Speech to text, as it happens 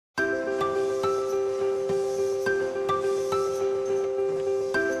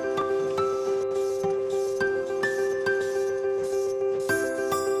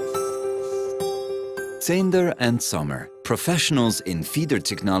Zehnder and Sommer, professionals in feeder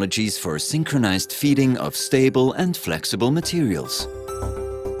technologies for synchronized feeding of stable and flexible materials.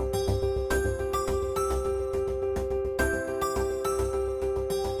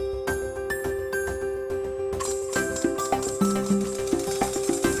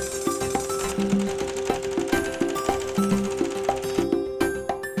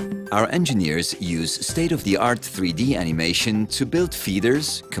 Our engineers use state-of-the-art 3D animation to build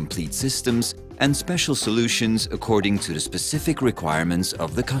feeders, complete systems, and special solutions according to the specific requirements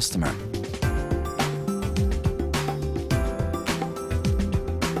of the customer.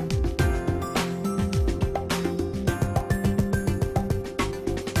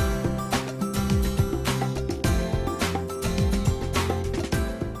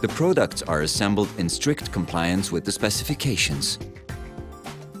 The products are assembled in strict compliance with the specifications.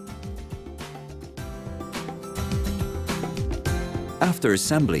 After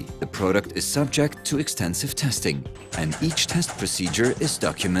assembly, the product is subject to extensive testing, and each test procedure is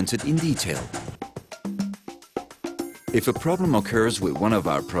documented in detail. If a problem occurs with one of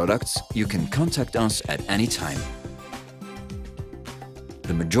our products, you can contact us at any time.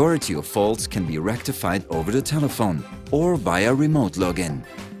 The majority of faults can be rectified over the telephone or via remote login.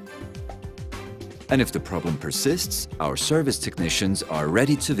 And if the problem persists, our service technicians are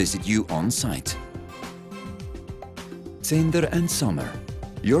ready to visit you on site. Zehnder and Sommer,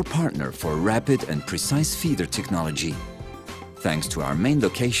 your partner for rapid and precise feeder technology. Thanks to our main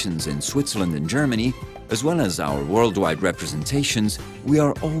locations in Switzerland and Germany, as well as our worldwide representations, we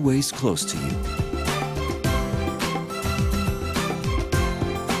are always close to you.